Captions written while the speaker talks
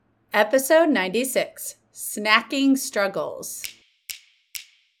Episode 96, Snacking Struggles.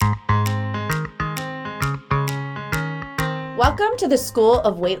 Welcome to the School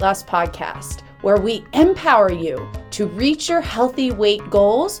of Weight Loss podcast, where we empower you to reach your healthy weight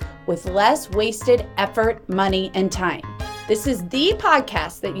goals with less wasted effort, money, and time. This is the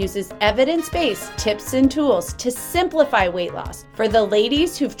podcast that uses evidence-based tips and tools to simplify weight loss for the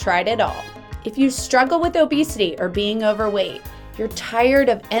ladies who've tried it all. If you struggle with obesity or being overweight, you're tired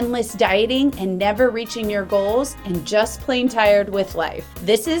of endless dieting and never reaching your goals, and just plain tired with life,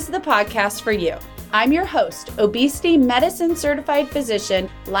 this is the podcast for you. I'm your host, obesity medicine certified physician,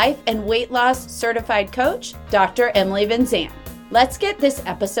 life and weight loss certified coach, Dr. Emily Van Zandt. Let's get this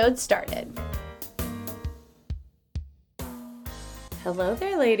episode started. Hello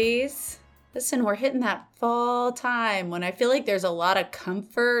there, ladies. Listen, we're hitting that fall time when I feel like there's a lot of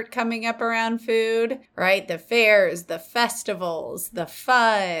comfort coming up around food, right? The fairs, the festivals, the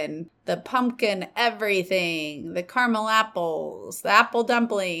fun, the pumpkin everything, the caramel apples, the apple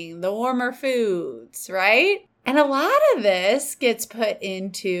dumpling, the warmer foods, right? And a lot of this gets put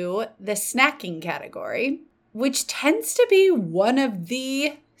into the snacking category, which tends to be one of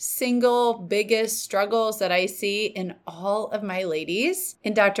the single biggest struggles that I see in all of my ladies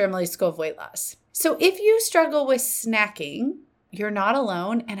in Dr. Emily's School of Weight Loss. So if you struggle with snacking, you're not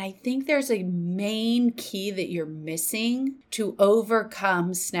alone. And I think there's a main key that you're missing to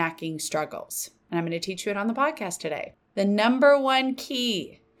overcome snacking struggles. And I'm going to teach you it on the podcast today. The number one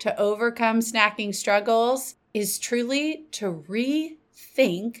key to overcome snacking struggles is truly to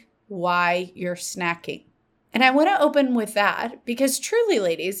rethink why you're snacking. And I want to open with that because truly,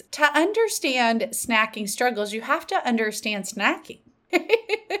 ladies, to understand snacking struggles, you have to understand snacking.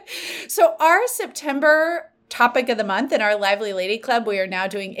 So our September topic of the month in our Lively Lady Club, we are now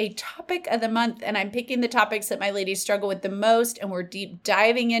doing a topic of the month, and I'm picking the topics that my ladies struggle with the most, and we're deep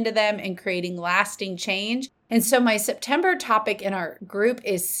diving into them and creating lasting change. And so my September topic in our group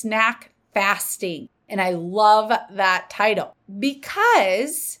is snack fasting. And I love that title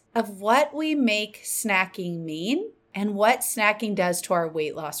because of what we make snacking mean and what snacking does to our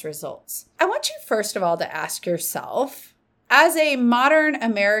weight loss results. I want you first of all to ask yourself, as a modern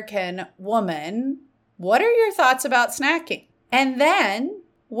American woman, what are your thoughts about snacking? And then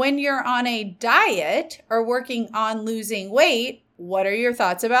when you're on a diet or working on losing weight, what are your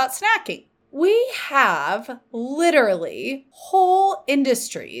thoughts about snacking? We have literally whole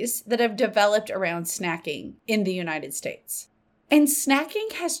industries that have developed around snacking in the United States. And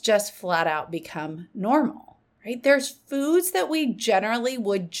snacking has just flat out become normal, right? There's foods that we generally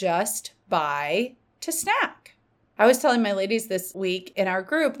would just buy to snack. I was telling my ladies this week in our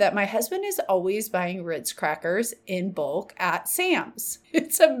group that my husband is always buying Ritz crackers in bulk at Sam's.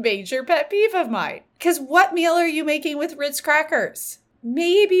 It's a major pet peeve of mine. Because what meal are you making with Ritz crackers?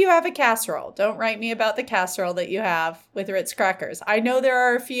 Maybe you have a casserole. Don't write me about the casserole that you have with Ritz crackers. I know there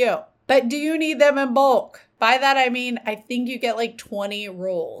are a few, but do you need them in bulk? By that, I mean, I think you get like 20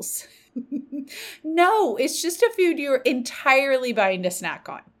 rolls. No, it's just a food you're entirely buying to snack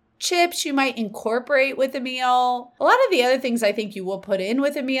on. Chips you might incorporate with a meal. A lot of the other things I think you will put in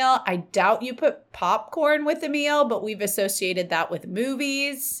with a meal. I doubt you put popcorn with a meal, but we've associated that with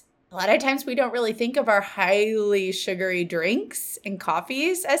movies. A lot of times we don't really think of our highly sugary drinks and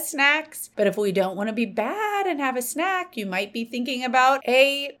coffees as snacks. But if we don't want to be bad and have a snack, you might be thinking about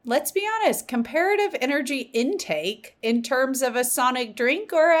let's be honest, comparative energy intake in terms of a Sonic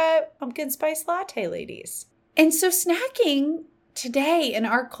drink or a pumpkin spice latte, ladies. And so snacking today in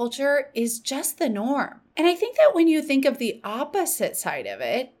our culture is just the norm. And I think that when you think of the opposite side of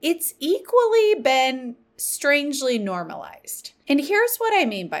it, it's equally been strangely normalized. And here's what I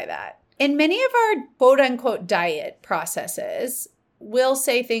mean by that. In many of our quote unquote diet processes, we'll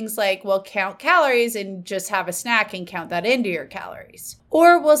say things like, well, count calories and just have a snack and count that into your calories.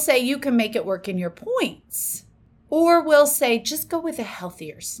 Or we'll say you can make it work in your points. Or we'll say just go with a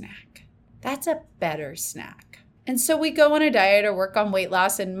healthier snack. That's a better snack. And so we go on a diet or work on weight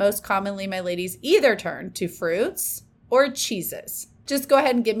loss, and most commonly my ladies either turn to fruits or cheeses. Just go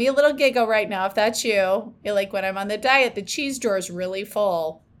ahead and give me a little giggle right now if that's you. You're like, when I'm on the diet, the cheese drawer is really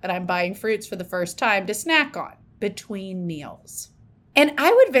full and I'm buying fruits for the first time to snack on between meals. And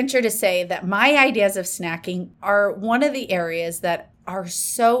I would venture to say that my ideas of snacking are one of the areas that are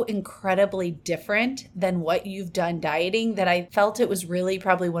so incredibly different than what you've done dieting that I felt it was really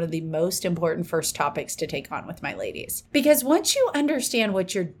probably one of the most important first topics to take on with my ladies. Because once you understand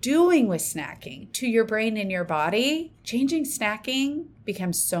what you're doing with snacking to your brain and your body, changing snacking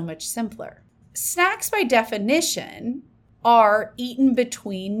becomes so much simpler. Snacks by definition are eaten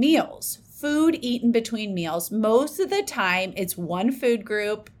between meals. food eaten between meals. Most of the time, it's one food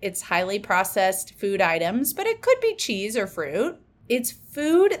group. It's highly processed food items, but it could be cheese or fruit. It's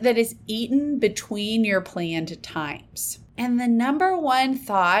food that is eaten between your planned times. And the number one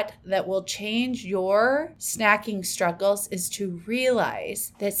thought that will change your snacking struggles is to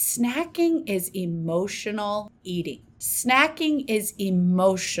realize that snacking is emotional eating. Snacking is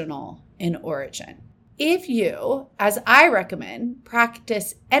emotional in origin. If you, as I recommend,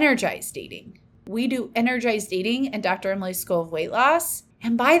 practice energized eating. We do energized eating in Dr. Emily's School of Weight Loss.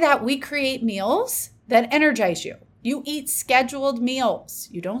 And by that, we create meals that energize you. You eat scheduled meals.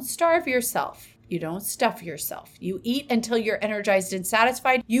 You don't starve yourself. You don't stuff yourself. You eat until you're energized and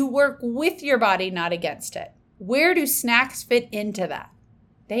satisfied. You work with your body, not against it. Where do snacks fit into that?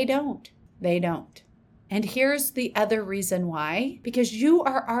 They don't. They don't. And here's the other reason why. Because you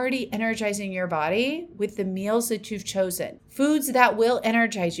are already energizing your body with the meals that you've chosen. Foods that will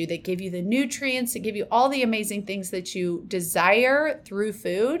energize you, that give you the nutrients, that give you all the amazing things that you desire through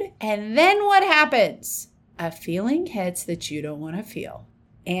food. And then what happens? A feeling hits that you don't want to feel.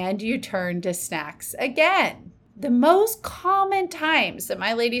 And you turn to snacks again. The most common times that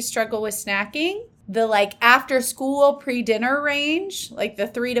my ladies struggle with snacking, the after school pre-dinner range, like the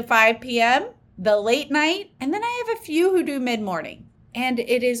 3 to 5 p.m., the late night, and then I have a few who do mid-morning. And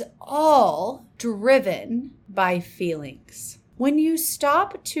it is all driven by feelings. When you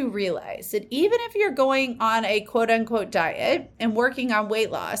stop to realize that even if you're going on a quote unquote diet and working on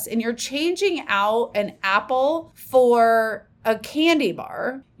weight loss and you're changing out an apple for a candy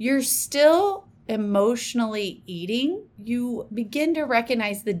bar, you're still emotionally eating. You begin to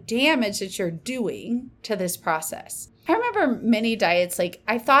recognize the damage that you're doing to this process. I remember many diets,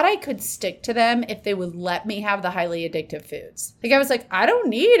 I thought I could stick to them if they would let me have the highly addictive foods. I was like, I don't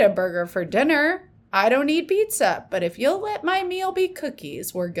need a burger for dinner. I don't need pizza, but if you'll let my meal be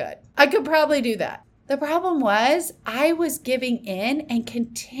cookies, we're good. I could probably do that. The problem was I was giving in and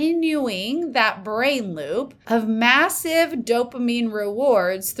continuing that brain loop of massive dopamine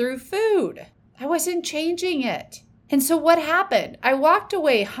rewards through food. I wasn't changing it. And so what happened? I walked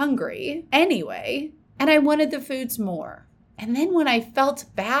away hungry anyway, and I wanted the foods more. And then when I felt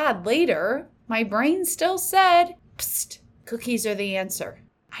bad later, my brain still said, psst, cookies are the answer.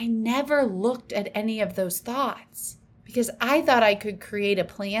 I never looked at any of those thoughts because I thought I could create a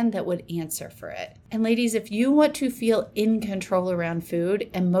plan that would answer for it. And ladies, if you want to feel in control around food,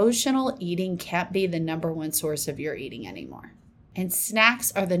 emotional eating can't be the number one source of your eating anymore. And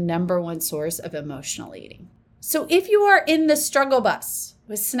snacks are the number one source of emotional eating. So if you are in the struggle bus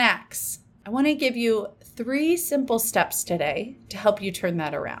with snacks, I want to give you 3 simple steps today to help you turn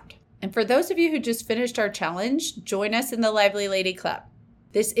that around. And for those of you who just finished our challenge, join us in the Lively Lady Club.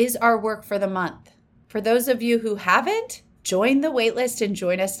 This is our work for the month. For those of you who haven't, join the waitlist and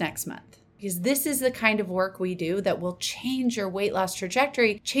join us next month. Because this is the kind of work we do that will change your weight loss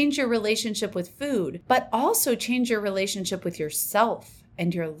trajectory, change your relationship with food, but also change your relationship with yourself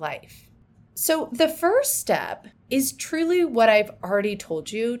and your life. So the first step is truly what I've already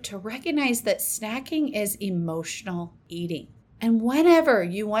told you, to recognize that snacking is emotional eating. And whenever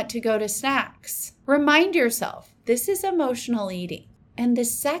you want to go to snacks, remind yourself, this is emotional eating. And the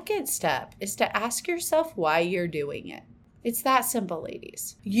second step is to ask yourself why you're doing it. It's that simple,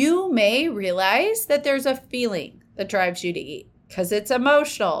 ladies. You may realize that there's a feeling that drives you to eat because it's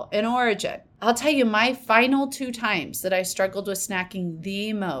emotional in origin. I'll tell you my final 2 times that I struggled with snacking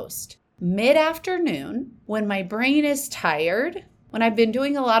the most. Mid-afternoon, when my brain is tired, when I've been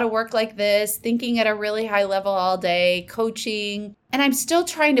doing a lot of work like this, thinking at a really high level all day, coaching, and I'm still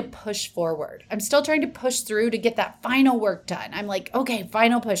trying to push forward. I'm still trying to push through to get that final work done. I'm like, okay,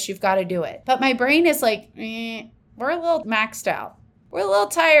 final push, you've got to do it. But my brain is like, we're a little maxed out. We're a little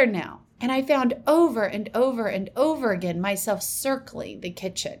tired now. And I found over and over and over again myself circling the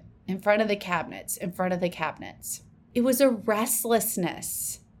kitchen, in front of the cabinets, in front of the cabinets. It was a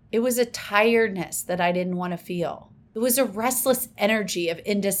restlessness. It was a tiredness that I didn't want to feel. It was a restless energy of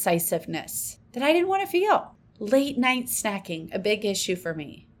indecisiveness that I didn't want to feel. Late night snacking, a big issue for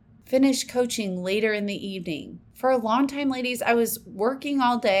me. Finished coaching later in the evening. For a long time, ladies, I was working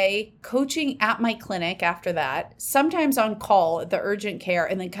all day, coaching at my clinic after that, sometimes on call at the urgent care,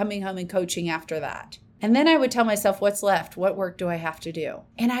 and then coming home and coaching after that. And then I would tell myself, what's left? What work do I have to do?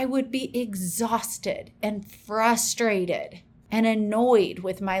 And I would be exhausted and frustrated and annoyed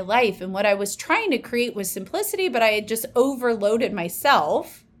with my life. And what I was trying to create was simplicity, but I had just overloaded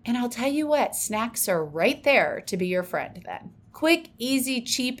myself. And I'll tell you what, snacks are right there to be your friend then. Quick, easy,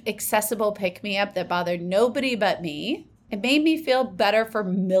 cheap, accessible pick-me-up that bothered nobody but me. It made me feel better for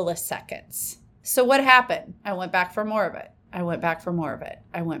milliseconds. So what happened? I went back for more of it. I went back for more of it.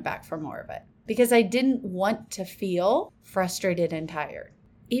 I went back for more of it because I didn't want to feel frustrated and tired.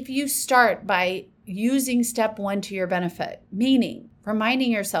 If you start by using step 1 to your benefit, meaning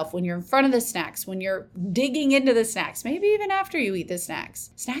reminding yourself when you're in front of the snacks, when you're digging into the snacks, maybe even after you eat the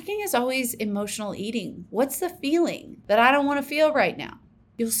snacks, snacking is always emotional eating. What's the feeling that I don't want to feel right now?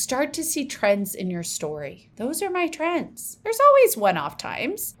 You'll start to see trends in your story. Those are my trends. There's always one-off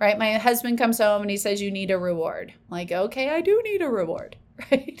times, right? My husband comes home and he says, you need a reward. I'm like, okay, I do need a reward,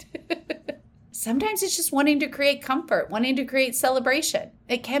 right? Sometimes it's just wanting to create comfort, wanting to create celebration.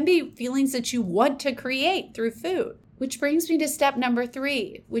 It can be feelings that you want to create through food. Which brings me to step number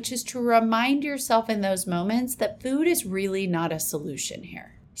 3, which is to remind yourself in those moments that food is really not a solution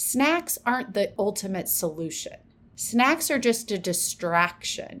here. Snacks aren't the ultimate solution. Snacks are just a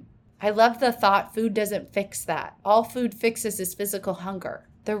distraction. I love the thought food doesn't fix that. All food fixes is physical hunger.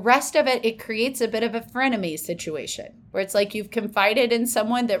 The rest of it creates a bit of a frenemy situation where it's like you've confided in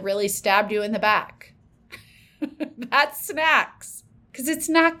someone that really stabbed you in the back. That's snacks. Because it's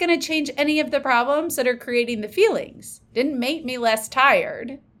not going to change any of the problems that are creating the feelings. Didn't make me less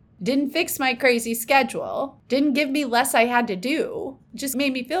tired. Didn't fix my crazy schedule. Didn't give me less I had to do. Just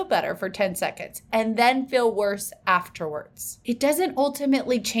made me feel better for 10 seconds and then feel worse afterwards. It doesn't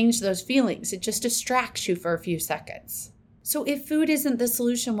ultimately change those feelings. It just distracts you for a few seconds. So if food isn't the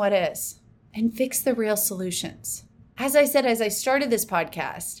solution, what is? And fix the real solutions. As I said, as I started this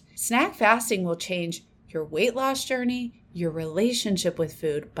podcast, snack fasting will change your weight loss journey, your relationship with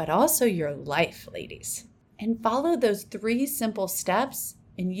food, but also your life, ladies. And follow those 3 simple steps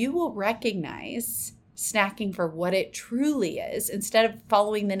and you will recognize snacking for what it truly is instead of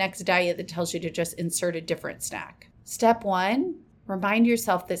following the next diet that tells you to just insert a different snack. Step 1, remind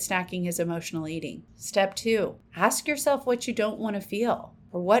yourself that snacking is emotional eating. Step 2, ask yourself what you don't want to feel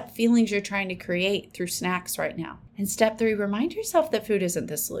or what feelings you're trying to create through snacks right now. And step 3, remind yourself that food isn't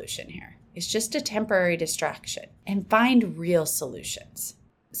the solution here. It's just a temporary distraction and find real solutions.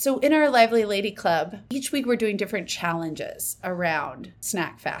 So in our Lively Lady Club, each week we're doing different challenges around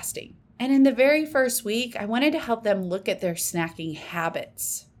snack fasting. And in the very first week, I wanted to help them look at their snacking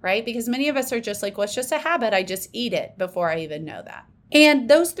habits, right? Because many of us are just like, well, it's just a habit. I just eat it before I even know that. And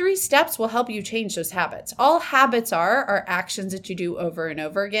those 3 steps will help you change those habits. All habits are actions that you do over and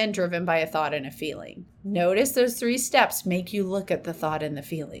over again, driven by a thought and a feeling. Notice those 3 steps make you look at the thought and the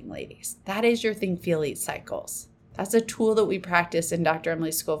feeling, ladies. That is your think, feel, eat cycles. That's a tool that we practice in Dr.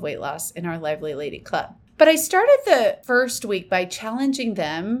 Emily's School of Weight Loss in our Lively Lady Club. But I started the first week by challenging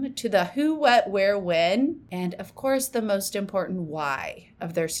them to the who, what, where, when, and of course, the most important why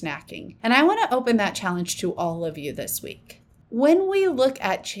of their snacking. And I want to open that challenge to all of you this week. When we look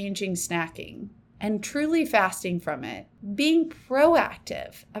at changing snacking and truly fasting from it, being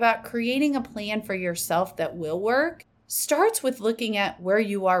proactive about creating a plan for yourself that will work starts with looking at where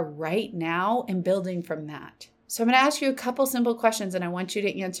you are right now and building from that. So I'm going to ask you a couple simple questions and I want you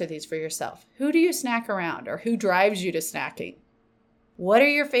to answer these for yourself. Who do you snack around or who drives you to snacking? What are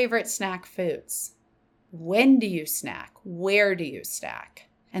your favorite snack foods? When do you snack? Where do you snack?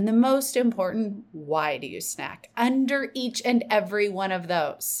 And the most important, why do you snack? Under each and every one of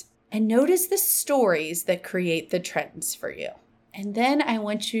those. And notice the stories that create the trends for you. And then I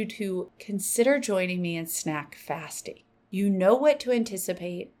want you to consider joining me in snack fasting. You know what to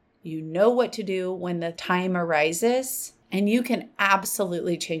anticipate. You know what to do when the time arises. And you can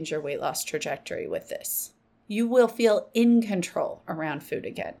absolutely change your weight loss trajectory with this. You will feel in control around food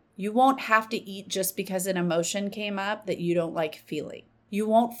again. You won't have to eat just because an emotion came up that you don't like feeling. You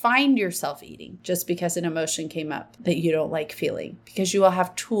won't find yourself eating just because an emotion came up that you don't like feeling, because you will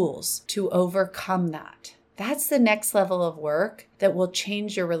have tools to overcome that. That's the next level of work that will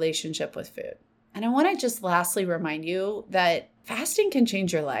change your relationship with food. And I want to just lastly remind you that fasting can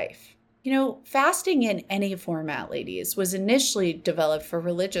change your life. You know, fasting in any format, ladies, was initially developed for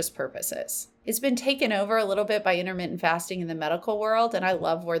religious purposes. It's been taken over a little bit by intermittent fasting in the medical world, and I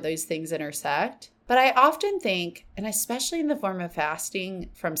love where those things intersect. But I often think, and especially in the form of fasting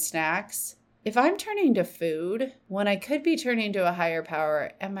from snacks, if I'm turning to food when I could be turning to a higher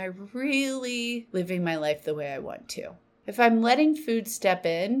power, am I really living my life the way I want to? If I'm letting food step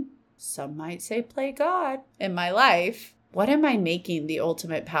in, some might say play God in my life, what am I making the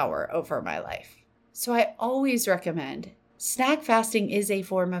ultimate power over my life? So I always recommend snack fasting is a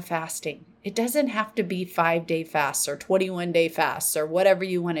form of fasting. It doesn't have to be 5-day fasts or 21-day fasts or whatever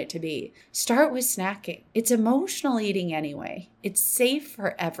you want it to be. Start with snacking. It's emotional eating anyway. It's safe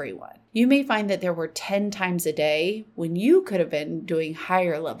for everyone. You may find that there were 10 times a day when you could have been doing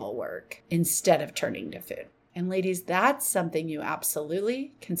higher level work instead of turning to food. And ladies, that's something you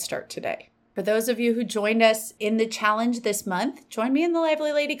absolutely can start today. For those of you who joined us in the challenge this month, join me in the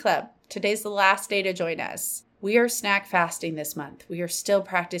Lively Lady Club. Today's the last day to join us. We are snack fasting this month. We are still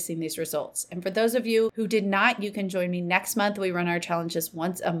practicing these results. And for those of you who did not, you can join me next month. We run our challenges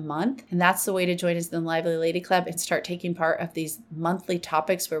once a month. And that's the way to join us in the Lively Lady Club and start taking part of these monthly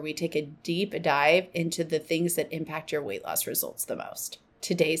topics where we take a deep dive into the things that impact your weight loss results the most.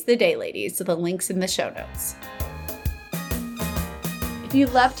 Today's the day, ladies. So the link's in the show notes. If you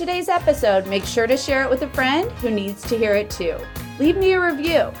loved today's episode, make sure to share it with a friend who needs to hear it too. Leave me a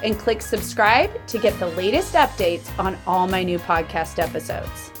review and click subscribe to get the latest updates on all my new podcast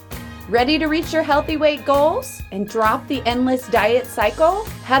episodes. Ready to reach your healthy weight goals and drop the endless diet cycle?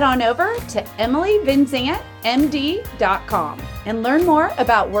 Head on over to emilyvinzantmd.com and learn more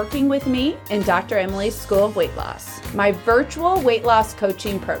about working with me in Dr. Emily's School of Weight Loss, my virtual weight loss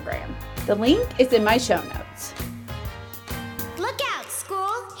coaching program. The link is in my show notes.